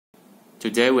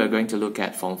Today we are going to look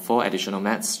at Form 4 Additional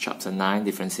Maths, Chapter 9,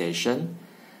 Differentiation,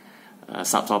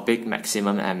 subtopic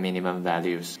Maximum and Minimum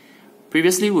Values.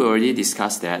 Previously we already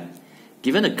discussed that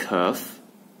given a curve,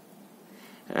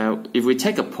 if we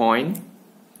take a point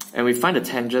and we find the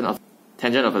tangent of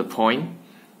the point,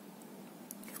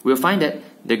 we'll find that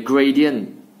the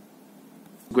gradient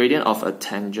of a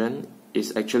tangent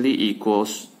is actually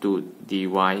equals to dy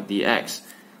dx,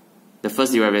 the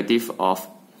first derivative of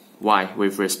y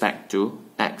with respect to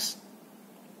x.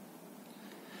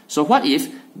 So what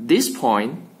if this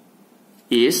point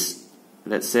is,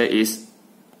 let's say, is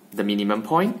the minimum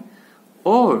point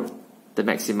or the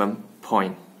maximum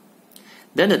point?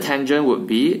 Then the tangent would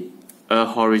be a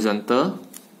horizontal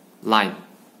line,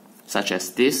 such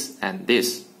as this and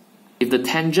this. If the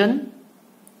tangent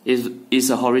is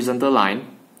a horizontal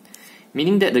line,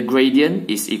 meaning that the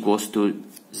gradient is equals to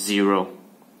 0,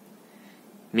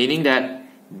 meaning that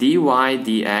dy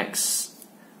dx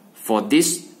for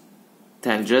this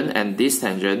tangent and this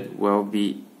tangent will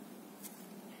be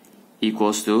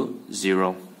equals to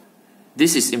 0.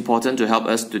 This is important to help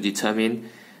us to determine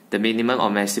the minimum or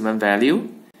maximum value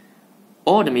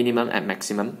or the minimum and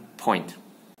maximum point.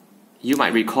 You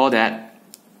might recall that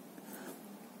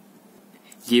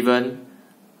given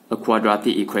a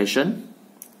quadratic equation,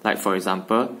 like for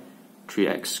example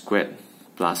 3x squared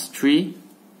plus 3,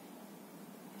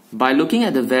 by looking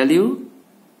at the value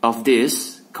of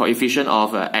this coefficient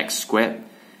of x squared,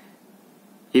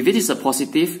 if it is a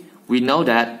positive, we know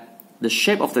that the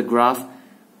shape of the graph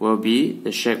will be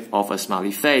the shape of a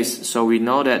smiley face. So we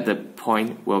know that the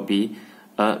point will be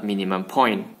a minimum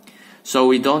point. So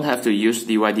we don't have to use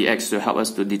dy dx to help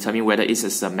us to determine whether it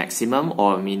is a maximum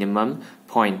or a minimum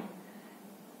point.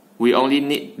 We only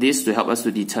need this to help us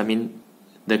to determine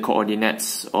the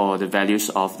coordinates or the values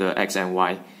of the x and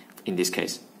y in this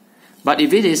case. But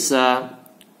if it is a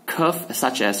curve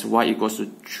such as y equals to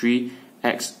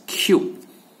 3x cubed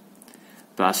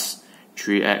plus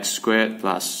 3x squared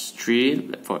plus 3,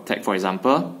 take for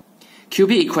example,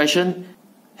 cubic equation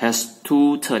has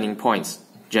two turning points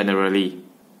generally.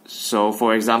 So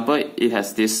for example, it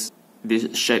has this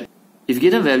shape. If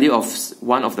given value of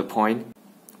one of the point,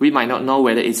 we might not know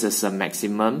whether it's a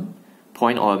maximum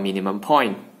point or a minimum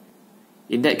point.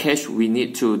 In that case, we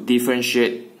need to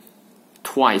differentiate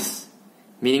twice,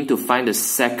 meaning to find the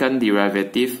second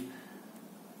derivative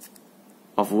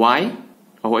of y,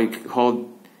 or what we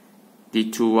call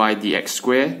d2y dx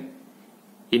squared,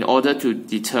 in order to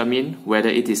determine whether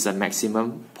it is a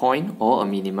maximum point or a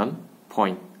minimum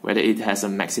point, whether it has a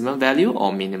maximum value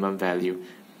or minimum value.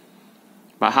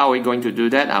 But how are we going to do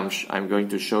that? I'm going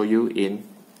to show you in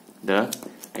the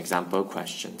example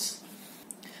questions.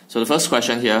 So the first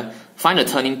question here, find the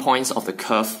turning points of the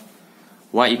curve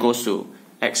y equals to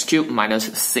x cubed minus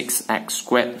 6x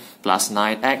squared plus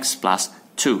 9x plus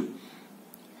 2.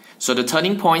 So the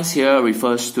turning points here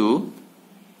refers to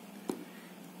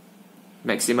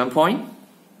maximum point,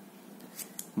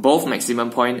 both maximum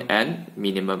point and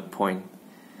minimum point.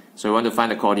 So we want to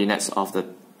find the coordinates of the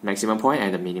maximum point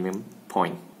and the minimum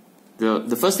point.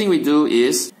 The first thing we do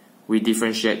is we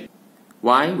differentiate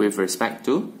y with respect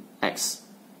to x.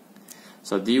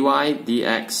 So dy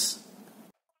dx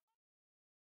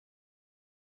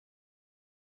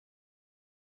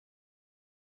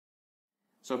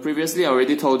So previously I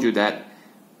already told you that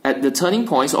at the turning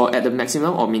points or at the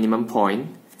maximum or minimum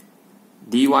point,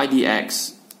 dy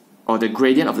dx or the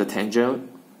gradient of the tangent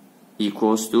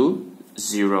equals to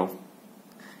 0.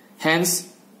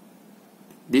 Hence,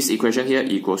 this equation here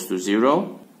equals to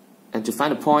 0. And to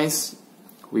find the points,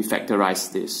 we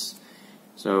factorize this.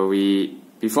 So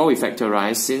before we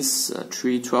factorize, since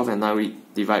 3, 12 and 9 we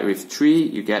divide with 3,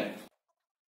 you get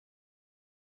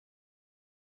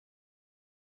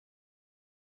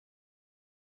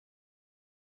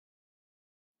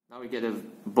now we get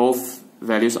both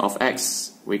values of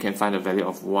x, we can find the value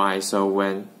of y. So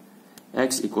when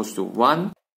x equals to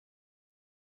 1,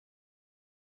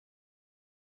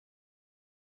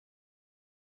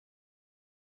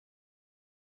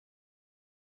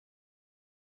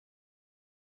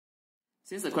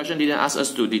 since the question didn't ask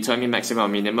us to determine maximum or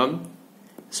minimum,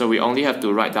 so we only have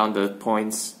to write down the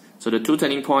points. So the two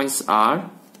turning points are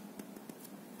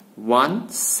 1,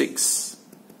 6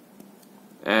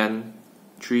 and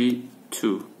 3,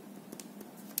 2.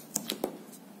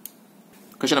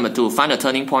 Question number 2. Find the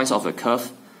turning points of the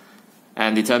curve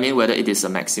and determine whether it is a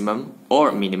maximum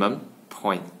or minimum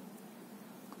point.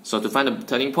 So to find the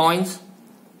turning point,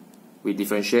 we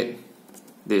differentiate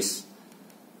this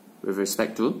with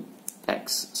respect to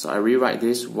x. So I rewrite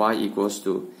this y equals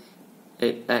to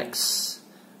 8x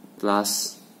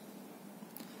plus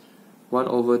 1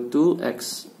 over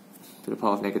 2x to the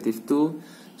power of negative 2.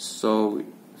 So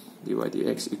dy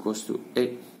dx equals to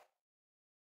 8.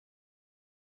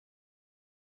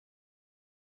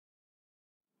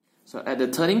 So at the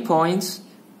turning point,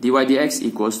 dy dx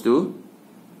equals to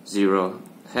 0.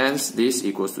 Hence, this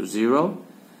equals to 0.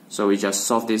 So we just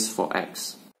solve this for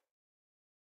x.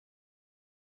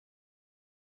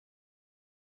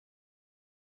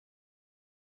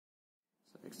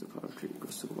 So x to the power of 3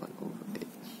 equals to 1 over 8.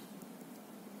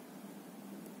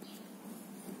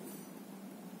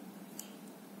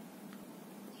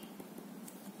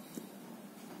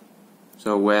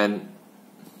 So when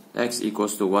x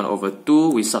equals to 1 over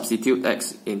 2, we substitute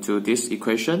x into this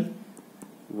equation.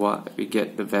 We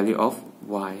get the value of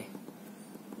y.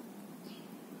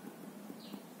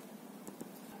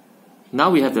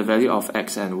 Now we have the value of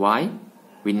x and y.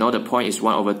 We know the point is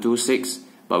 1 over 2, 6,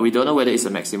 but we don't know whether it's a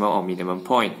maximum or minimum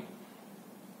point.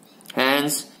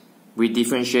 Hence, we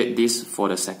differentiate this for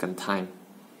the second time.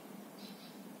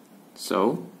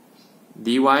 So,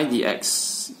 dy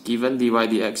dx, given dy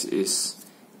dx is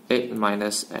 8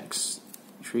 minus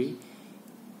x3,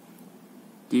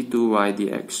 d2y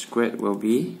dx squared will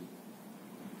be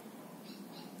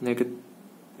 3x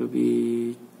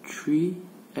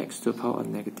to the power of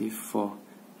negative 4.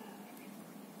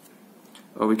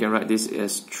 Or we can write this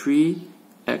as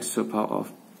 3x to the power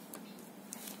of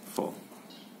 4.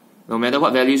 No matter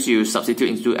what values you substitute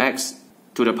into x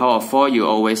to the power of 4, you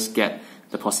always get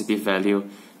the positive value.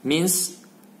 Means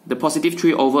the positive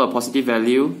 3 over a positive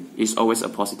value is always a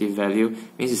positive value,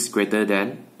 means it's greater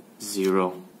than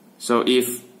 0. So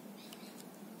if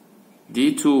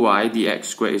d2y dx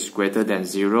squared is greater than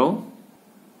 0,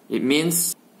 it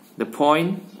means the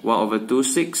point 1 over 2,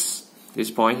 6,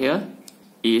 this point here,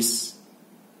 is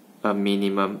a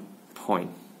minimum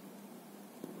point.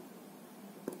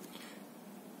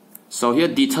 So here,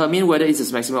 determine whether it's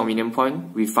a maximum or minimum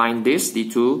point. We find this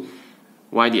d2y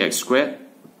dx squared.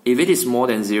 If it is more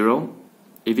than 0,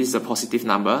 if it is a positive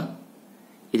number,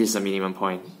 it is a minimum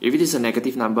point. If it is a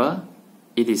negative number,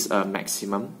 it is a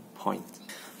maximum point.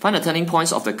 Find the turning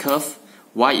points of the curve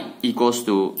y equals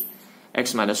to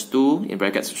x minus 2 in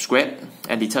brackets squared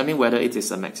and determine whether it is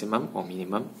a maximum or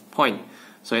minimum point.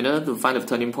 So in order to find the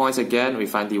turning points, again, we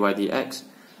find dy dx.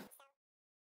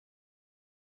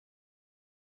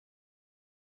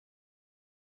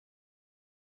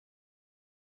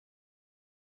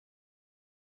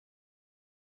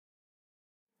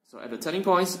 So at the turning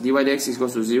points, dy dx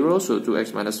equals to 0, so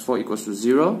 2x minus 4 equals to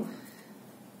 0,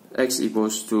 x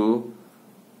equals to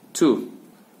 2.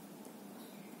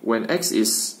 When x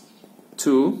is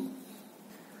 2,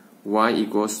 y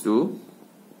equals to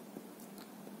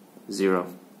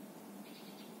 0.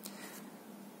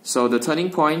 So the turning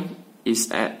point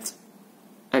is at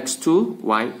x2,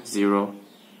 y 0.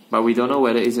 But we don't know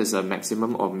whether it is a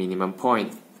maximum or minimum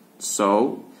point.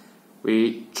 So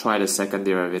we try the second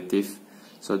derivative.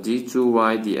 So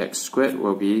d2y dx squared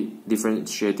will be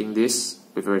differentiating this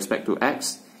with respect to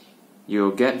x.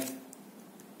 You'll get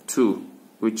 2,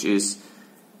 which is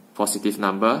positive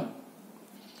number.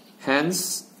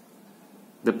 Hence,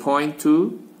 the point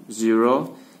 2,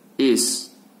 0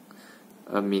 is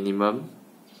a minimum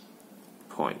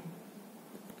point.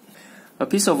 A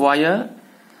piece of wire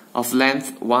of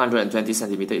length 120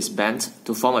 cm is bent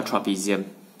to form a trapezium,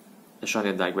 as shown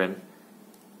in the diagram.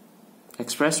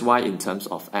 Express y in terms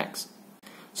of x.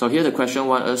 So here the question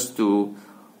wants us to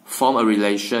form a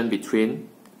relation between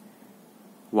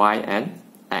y and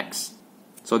x.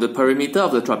 So the perimeter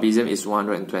of the trapezium is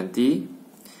 120,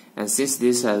 and since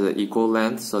this has an equal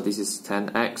length, so this is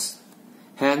 10x.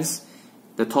 Hence,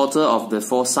 the total of the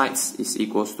 4 sides is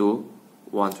equals to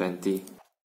 120.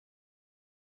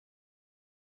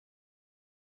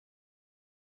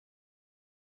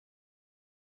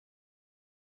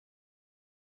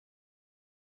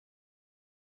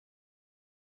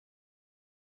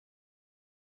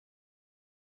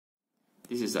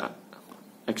 This is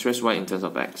express y in terms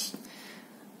of x.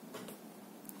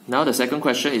 Now the second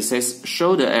question, it says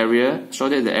show that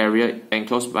the area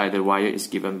enclosed by the wire is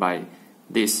given by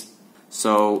this.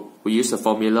 So we use the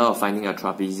formula of finding a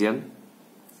trapezium,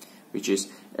 which is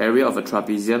area of a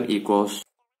trapezium equals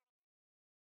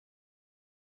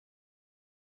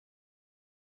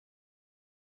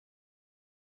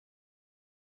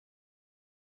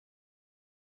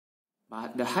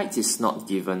but the height is not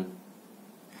given.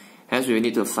 Hence we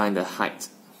need to find the height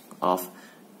of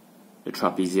the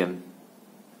trapezium.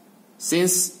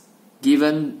 Since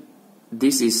given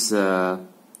this is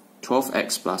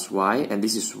 12x plus y and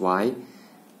this is y,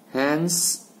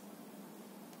 hence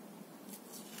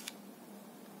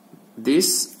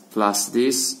this plus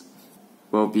this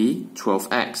will be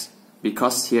 12x,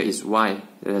 because here is y,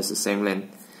 it has the same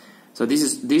length. So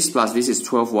this plus this is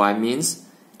 12y means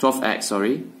 12x,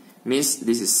 sorry, means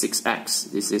this is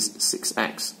 6x. This is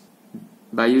 6x.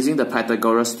 By using the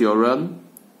Pythagoras theorem,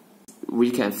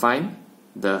 we can find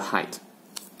the height.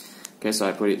 Okay, so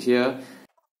I put it here.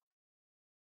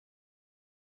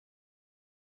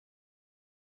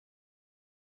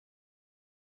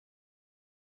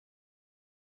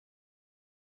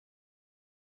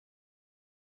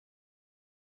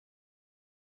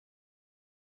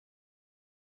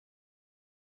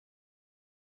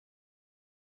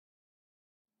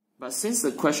 But since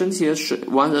the question here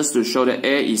wants us to show that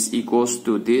A is equals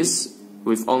to this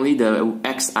with only the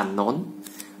x unknown,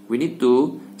 we need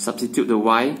to substitute the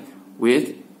y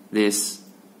with this.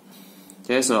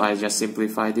 Okay, so I just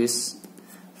simplify this.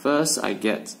 First, I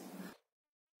get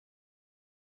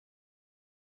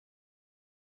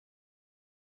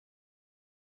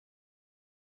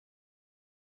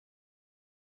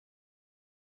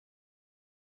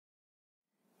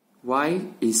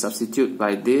y is substituted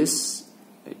by this.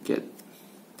 I get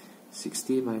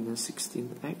 60 minus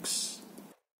 16x.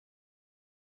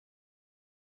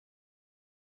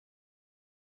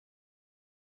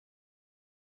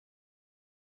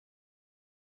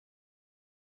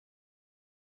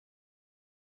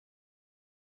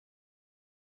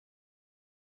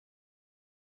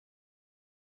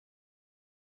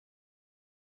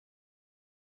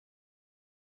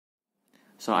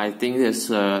 So I think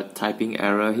there's a typing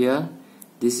error here.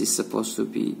 This is supposed to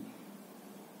be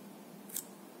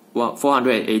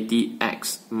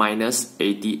 480x minus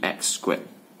 80x squared,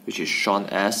 which is shown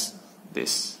as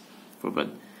this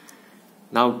proven.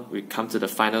 Now we come to the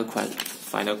final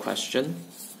question.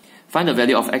 Find the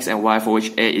value of x and y for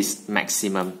which a is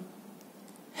maximum.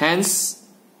 Hence,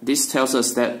 this tells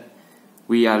us that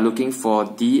we are looking for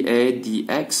dA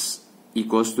dx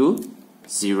equals to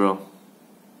 0.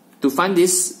 To find dA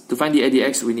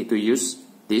dx, we need to use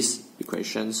this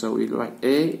equation. So we write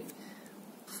a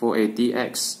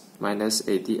 480x minus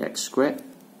 80x squared.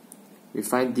 We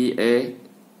find dA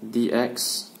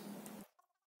dx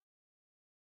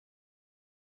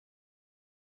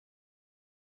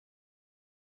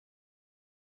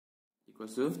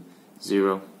equals to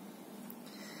 0.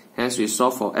 Hence we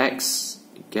solve for x,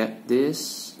 we get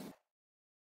this.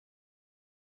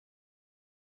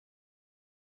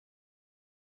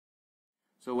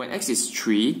 So when x is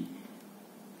 3,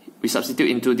 we substitute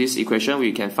into this equation,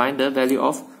 we can find the value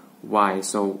of y.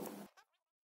 So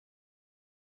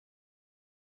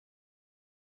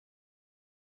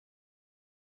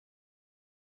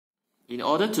in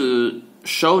order to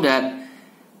show that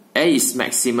a is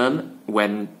maximum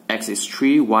when x is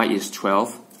 3, y is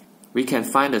 12, we can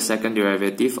find the second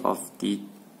derivative of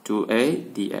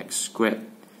d2a dx squared,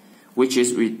 which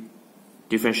is we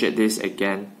differentiate this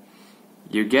again.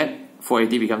 You get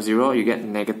 480 becomes 0, you get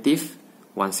negative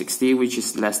 160, which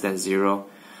is less than 0.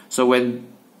 So when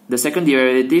the second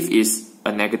derivative is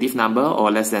a negative number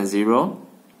or less than 0,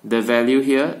 the value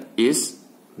here is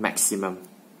maximum.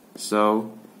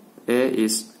 So a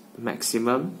is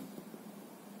maximum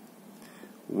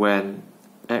when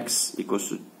x equals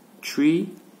to 3,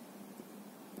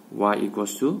 y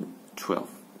equals to 12.